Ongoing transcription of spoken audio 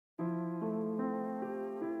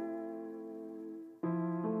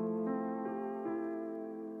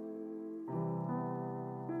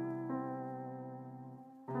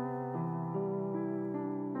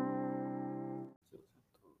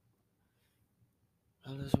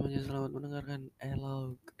Halo semuanya, selamat mendengarkan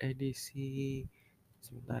Elog edisi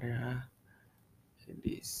sebentar ya.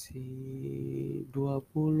 Edisi 20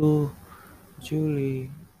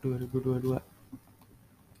 Juli 2022,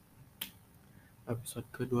 episode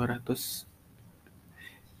ke-200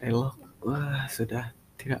 Elog. Wah, sudah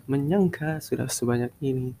tidak menyangka sudah sebanyak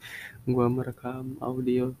ini gua merekam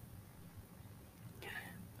audio.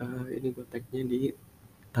 Ini gue tag-nya di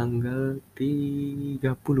tanggal 30.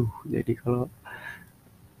 Jadi kalau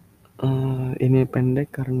ini pendek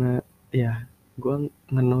karena ya gue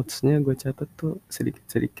nge-notesnya gue catat tuh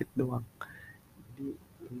sedikit-sedikit doang. Jadi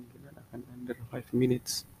kemungkinan akan under 5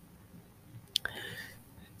 minutes.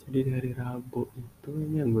 Jadi dari Rabu itu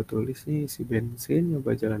ini yang gue tulis nih, isi bensin,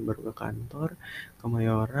 nyoba jalan baru ke kantor, ke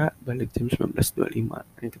Mayora, balik jam 19.25.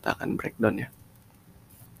 Ini kita akan breakdown ya.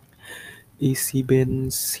 Isi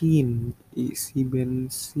bensin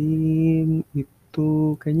itu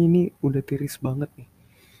kayaknya ini udah tiris banget nih.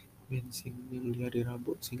 Bensin yang di hari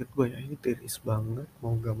Rabu, seinget gue ya, ini tiris banget,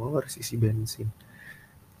 mau gak mau harus isi bensin.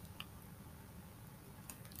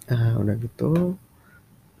 Nah udah gitu,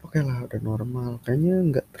 oke lah, udah normal, kayaknya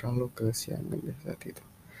nggak terlalu kesiangan deh saat itu.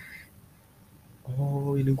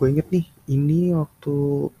 Oh, ini gue inget nih, ini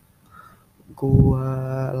waktu gue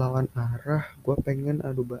lawan arah, gue pengen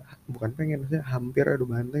bukan pengen, maksudnya hampir adu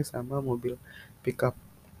banteng sama mobil pickup,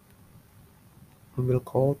 mobil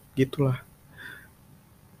Colt gitulah.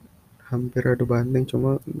 Hampir adu banteng,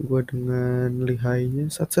 cuma gue dengan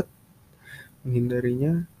lihainya set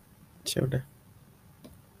menghindarinya. Ya udah,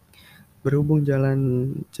 berhubung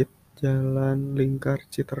jalan lingkar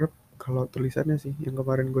Citerep, kalau tulisannya sih yang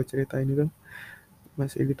kemarin gue ceritain itu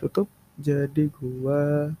masih ditutup, jadi gue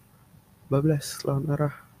bablas lawan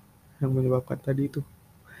arah yang menyebabkan tadi itu.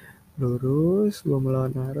 Lurus, gue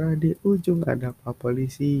melawan arah, di ujung ada Pak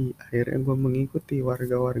Polisi. Akhirnya gue mengikuti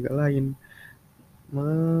warga-warga lain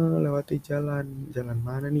melewati jalan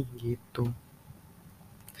mana nih gitu.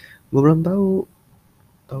 Gue belum tahu,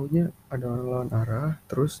 taunya ada orang lawan arah,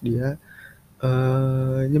 terus dia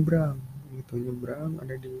nyebrang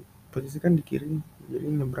ada di posisi kan di kiri, jadi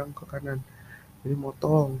nyebrang ke kanan, jadi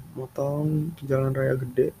motong jalan raya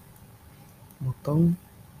gede, motong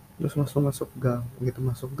terus masuk gang gitu.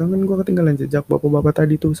 Masuk gang kan gue ketinggalan jejak bapak-bapak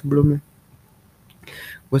tadi tuh sebelumnya.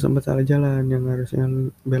 Gue sempat salah jalan, yang harusnya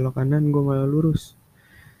belok kanan gue malah lurus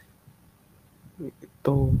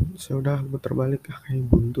itu. Sudah putar balik, kayak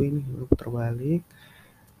buntu ini. Gue putar balik,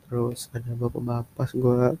 terus ada bapak-bapak,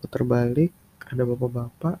 gue putar balik, ada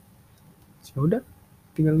bapak-bapak. Sudah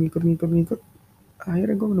tinggal ngikut.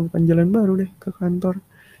 Akhirnya gue menemukan jalan baru deh ke kantor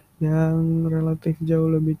yang relatif jauh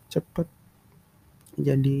lebih cepat.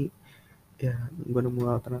 Jadi ya gue nemu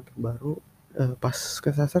alternatif baru. Pas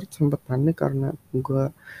kesasar sempat panik karena gue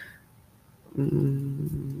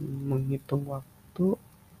menghitung waktu,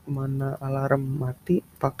 mana alarm mati,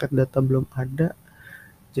 paket data belum ada.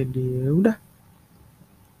 Jadi udah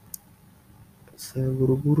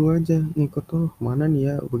seburu-buru aja ngikut tuh mana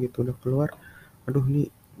nih ya. Begitu udah keluar, aduh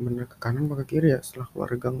nih bener ke kanan apa ke kiri ya. Setelah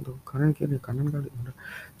keluar gang tuh kanan kiri, kanan kali, udah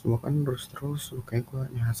cuma kan terus kayak gue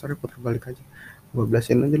nyasar, putar balik aja, gue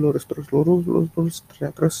belasin aja lurus terus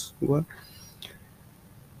terus gue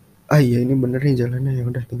iya ini bener nih jalannya, ya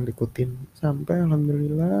udah tinggal ikutin sampai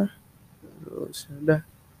alhamdulillah. Terus udah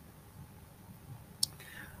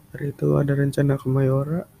hari itu ada rencana ke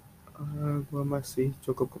Mayora. Gue masih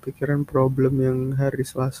cukup kepikiran problem yang hari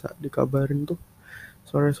Selasa dikabarin tuh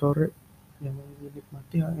sore-sore, yang unit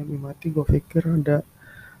mati, HMI mati. Gue pikir ada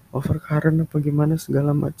overcurrent apa gimana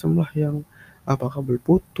segala macem lah, yang apa kabel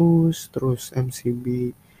putus, terus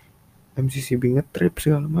MCCB ngetrip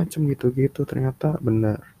segala macem gitu. Ternyata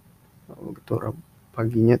benar. Gitu,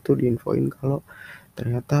 paginya tuh diinfoin kalau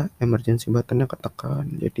ternyata emergency buttonnya ketekan.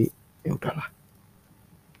 Jadi ya udahlah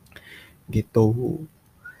gitu.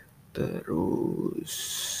 Terus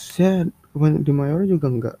ya di Mayora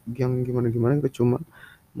juga nggak yang gimana itu, cuma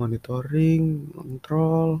monitoring,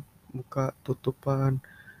 kontrol, buka tutupan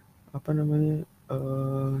apa namanya,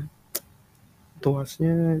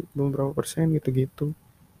 tuasnya beberapa persen gitu.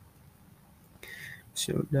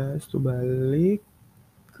 Sudah itu balik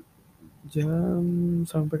jam,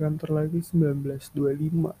 sampai kantor lagi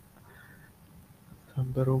 19.25.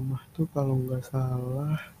 Sampai rumah tuh kalau nggak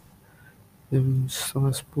salah jam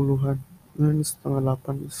setengah 10-an, setengah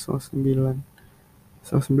 8, setengah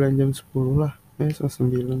 9 jam 10 lah, setengah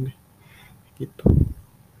 9 deh gitu.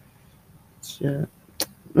 Ya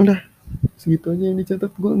udah segitu aja yang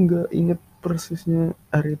dicatat. Gue nggak inget persisnya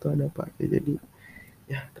hari itu ada apa ya. Jadi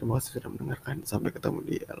ya terima kasih sudah mendengarkan, sampai ketemu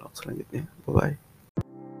di dialog selanjutnya, bye bye.